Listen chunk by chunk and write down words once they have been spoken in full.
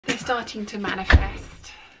starting to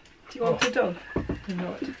manifest. Do you want a dog or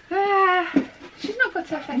not? She's not got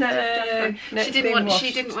her festive No, She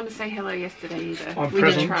didn't want to say hello yesterday either. We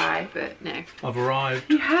did try, but no. I've arrived.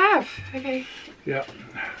 You have? Okay. Yeah.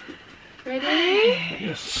 Ready?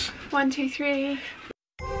 Yes. 1, 2, 3.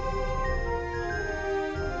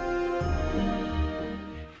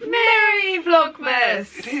 Merry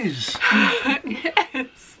Vlogmas! It is.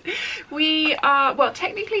 Yes. We are, well,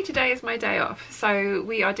 technically today is my day off, so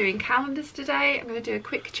we are doing calendars today. I'm going to do a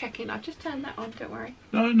quick check-in. I've just turned that on, don't worry.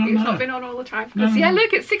 No. It's not been on all the time. Because, yeah,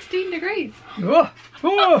 look, it's 16 degrees.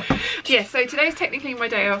 Oh. Yeah, so today's technically my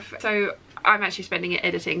day off, so I'm actually spending it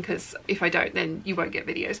editing, because if I don't, then you won't get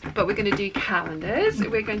videos. But we're going to do calendars.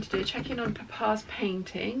 We're going to do a check-in on Papa's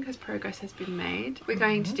painting, because progress has been made. We're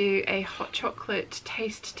going to do a hot chocolate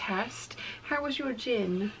taste test. How was your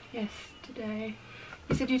gin yesterday?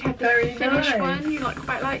 You said you'd had the Kittenish one. You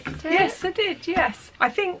quite liked it? Yes, I did, yes. I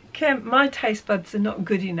think my taste buds are not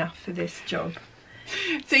good enough for this job.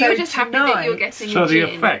 So you're just happy that you're getting So a the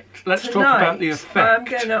gin. effect. Let's talk about the effect. I'm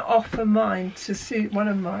going to offer mine to suit one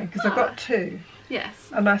of mine, because I've got 2. Yes.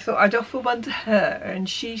 And I thought I'd offer one to her, and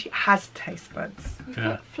she has taste buds. You've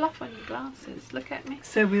got fluff on your glasses. Look at me.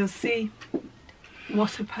 So we'll see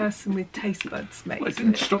what a person with taste buds makes. Well, it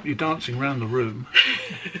didn't stop you dancing around the room.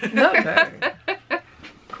 No.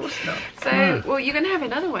 Of course not. So, well, you're going to have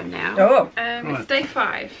another one now. Oh. Right. It's day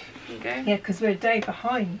 5. Here you go. Yeah, because we're a day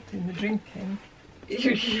behind in the drinking.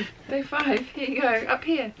 Day 5. Here you go. Up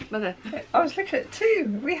here, mother. I was looking at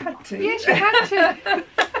 2. We had 2. Yes, you had to.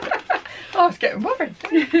 I was getting worried.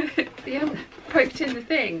 You haven't poked in the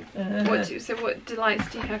thing. So what delights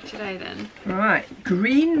do you have today then? Right.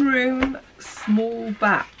 Green room, small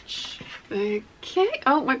batch. Okay.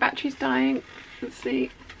 Oh, my battery's dying. Let's see.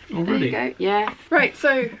 Already? There you go. Yes. Right,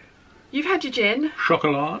 so you've had your gin.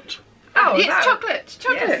 Chocolat. Oh, it's no. chocolate.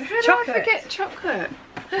 Chocolate. Yes, How chocolate. did I forget chocolate?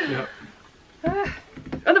 Yeah.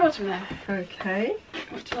 At the bottom there. Okay.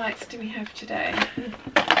 What delights do we have today?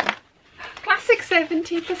 Classic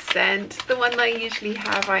 70%, the one I usually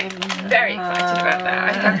have. I am very excited about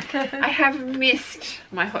that. I have missed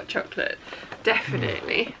my hot chocolate,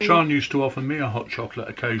 definitely. Sian used to offer me a hot chocolate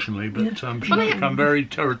occasionally, but she's become very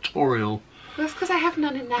territorial. Well, that's because I have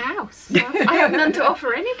none in the house. I have none to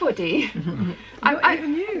offer anybody. Not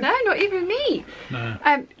even you. No, not even me. No.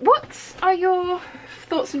 What are your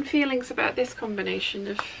thoughts and feelings about this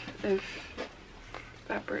combination of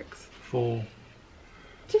fabrics?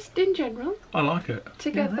 Just in general. I like it.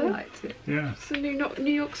 Together. Yeah, I liked it. Yeah. It's a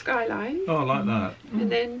New York skyline. Oh, I like that.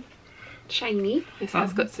 And then shiny. This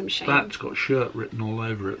has got some shine. That's got shirt written all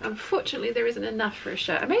over it. Unfortunately, there isn't enough for a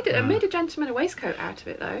shirt. I made a gentleman a waistcoat out of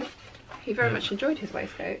it though. He very much enjoyed his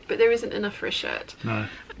waistcoat, but there isn't enough for a shirt. No.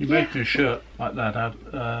 You made me a shirt like that, had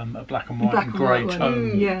a black and white and grey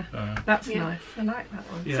tone. Yeah, that's nice. I like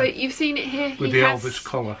that one. Yeah. So you've seen it here. With the Elvis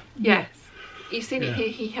collar. Yes. You've seen it here.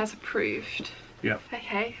 He has approved. Yeah.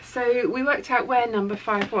 Okay, so we worked out where number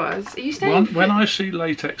 5 was. Are you staying? When I see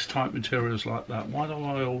latex type materials like that, why do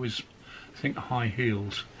I always think high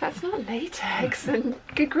heels? That's not latex, and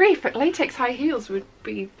good grief, but latex high heels would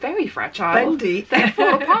be very fragile. Bendy. They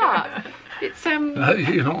fall apart. It's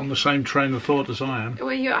You're not on the same train of thought as I am. Well,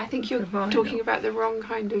 I think you're talking about the wrong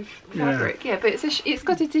kind of fabric. Yeah, but it's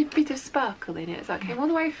got a bit of sparkle in it. So it came all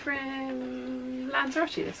the way from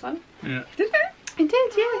Lanzarote, this one. Yeah. Did it? It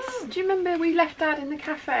did, yes. Do you remember we left Dad in the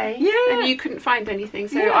cafe? Yeah. And you couldn't find anything,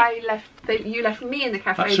 so you left me in the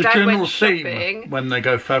cafe. That's a Dad general went theme shopping. when they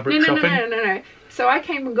go fabric shopping. No. So I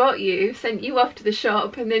came and got you, sent you off to the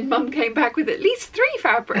shop, and then Mum came back with at least 3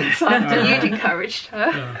 fabrics after you'd encouraged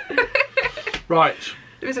her. Right.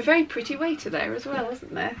 There was a very pretty waiter there as well,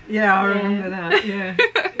 wasn't there? Yeah, I remember that. Yeah.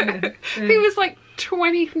 He was like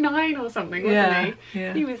 29 or something, wasn't he?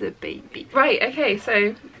 Yeah. He was a baby. Right, okay, so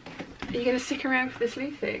are you going to stick around for this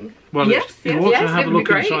new thing? Well, you want to have a look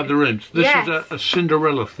inside the rooms. This is a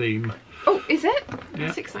Cinderella theme. Oh, is it? Yeah.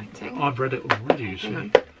 That's exciting. I've read it already, you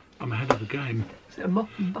see. I'm ahead of the game. Is it a mop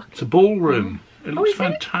and bucket? It's a ballroom. It looks is it?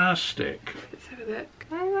 fantastic. Let's have a look.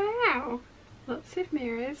 Oh, wow. Lots of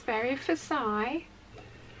mirrors, very Versailles.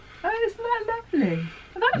 Oh, isn't that lovely?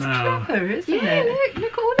 Well, that's clever, isn't it? Yeah,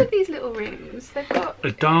 look at all of these little rooms. They've got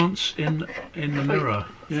a dance in the mirror.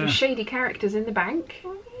 Some shady characters in the bank.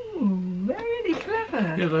 Ooh, really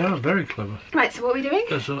clever. Yeah, they are very clever. Right, so what are we doing?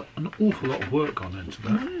 There's an awful lot of work gone into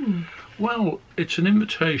that. Well, it's an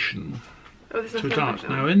invitation to a dance.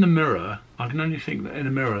 Now, in the mirror, I can only think that in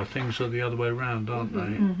a mirror things are the other way around, aren't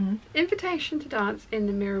they? Invitation to dance in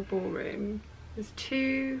the mirror ballroom. There's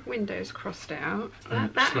 2 windows crossed out.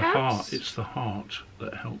 It's the heart. It's the heart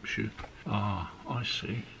that helps you. Ah, I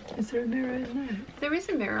see. Is there a mirror in there? There is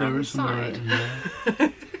a mirror on the side.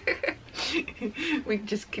 We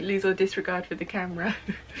just lose our disregard for the camera.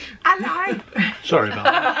 Hello! Sorry about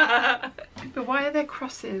that. But why are there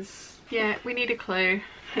crosses? Yeah, we need a clue.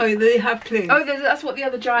 Oh, they have clues. Oh, that's what the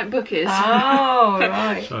other giant book is. Oh,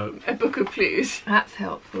 right. So, A book of clues. That's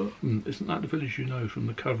helpful. isn't that the village you know from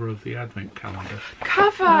the cover of the Advent calendar?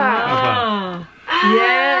 Cover! Ah,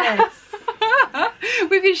 yes.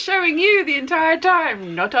 We've been showing you the entire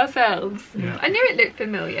time, not ourselves. Yeah. I knew it looked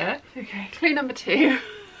familiar. Okay, clue number 2.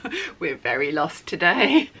 We're very lost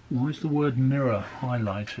today. Why is the word mirror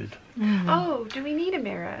highlighted? Oh, do we need a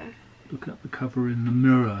mirror? Look at the cover in the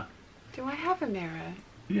mirror. Do I have a mirror?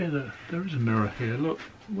 Yeah, there is a mirror here. Look,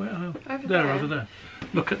 where? Over there.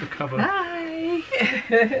 Look at the cover. Hi!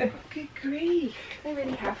 Good grief. They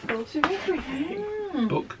really have thought of everything.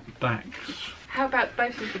 Book backs. How about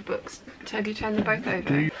both of the books? So have you turned them both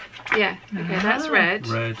over? Yeah, okay, that's red.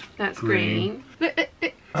 Red. That's green. Look,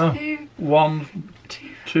 Oh, 2,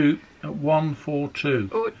 1, 4, 2.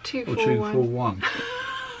 or 2, 4, 2, 1. 4, 1.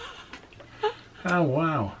 Oh,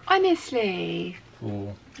 wow. Honestly.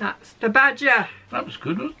 4. That's the badger. That was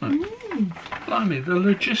good, wasn't it? Blimey, the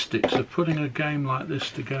logistics of putting a game like this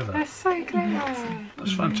together. That's so clever.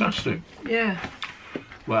 That's fantastic. Yeah.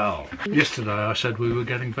 Well, yesterday I said we were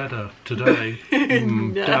getting better. Today,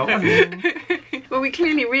 No. doubt. Well, we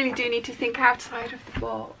clearly really do need to think outside of the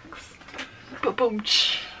box. Ba-boom.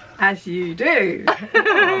 As you do.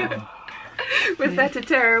 Was that a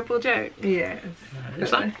terrible joke? Yes.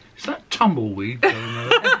 Is that tumbleweed going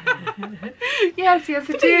on? Yes,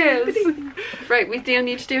 it is. Right, we do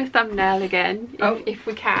need to do a thumbnail again, Oh. if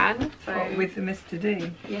we can. So, What, with the Mr.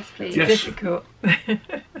 D? yes, please. Yes. Difficult.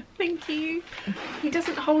 Thank you. He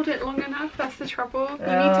doesn't hold it long enough, that's the trouble. You need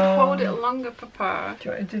to hold it longer, Papa. Do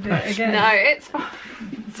you want to do it again? No, it's fine.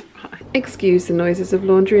 It's fine. Excuse the noises of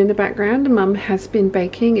laundry in the background. Mum has been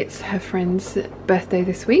baking. It's her friend's birthday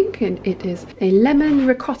this week and it is a lemon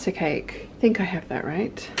ricotta cake. I think I have that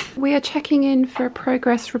right. We are checking in for a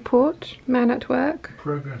progress report. Man at work.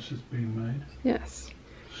 Progress is being made, Yes.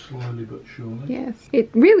 slowly but surely. Yes. It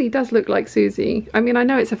really does look like Susie. I mean, I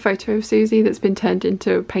know it's a photo of Susie that's been turned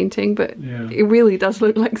into a painting, but Yeah. it really does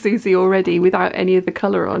look like Susie already without any of the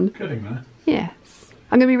colour on. Getting there. Yes.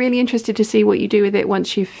 I'm going to be really interested to see what you do with it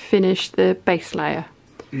once you've finished the base layer.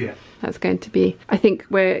 Yeah, That's going to be, I think,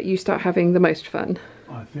 where you start having the most fun.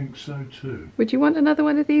 I think so too. Would you want another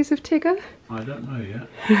one of these of Tigger? I don't know yet.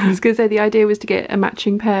 I was going to say the idea was to get a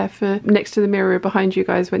matching pair for next to the mirror behind you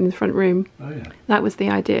guys when in the front room. Oh yeah, That was the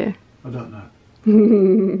idea. I don't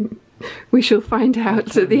know. We shall find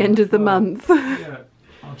out at the end of the month. Yeah,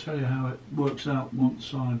 I'll tell you how it works out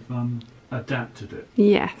once I've adapted it.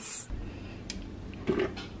 Yes.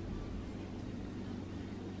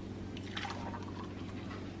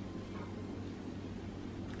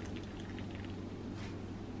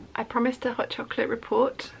 I promised a hot chocolate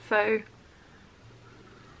report, so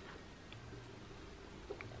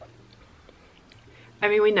I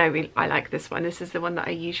mean, we know I like this one. This is the one that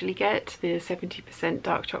I usually get, the 70%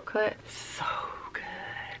 dark chocolate. So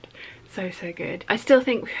good. So good. I still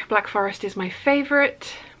think Black Forest is my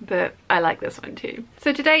favourite, but I like this one too.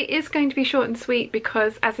 So today is going to be short and sweet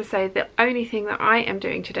because, as I say, the only thing that I am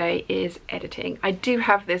doing today is editing. I do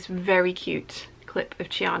have this very cute clip of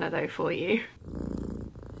Chiana though for you.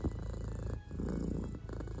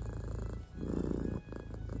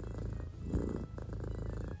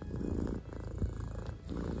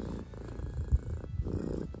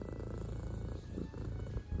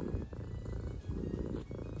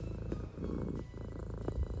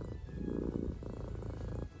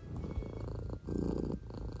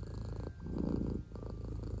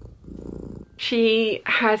 She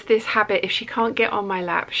has this habit, if she can't get on my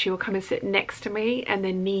lap, she will come and sit next to me and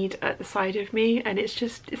then knead at the side of me, and it's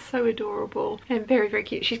so adorable and very, very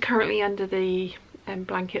cute. She's currently under the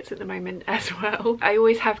blankets at the moment as well. I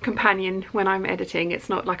always have companion when I'm editing. It's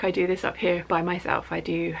not like I do this up here by myself. I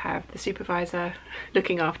do have the supervisor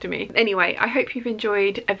looking after me. Anyway, I hope you've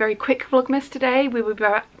enjoyed a very quick Vlogmas today. We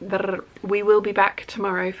will be back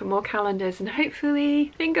tomorrow for more calendars and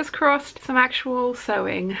hopefully, fingers crossed, some actual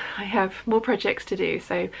sewing. I have more projects to do,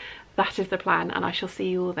 so that is the plan, and I shall see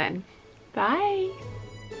you all then. Bye!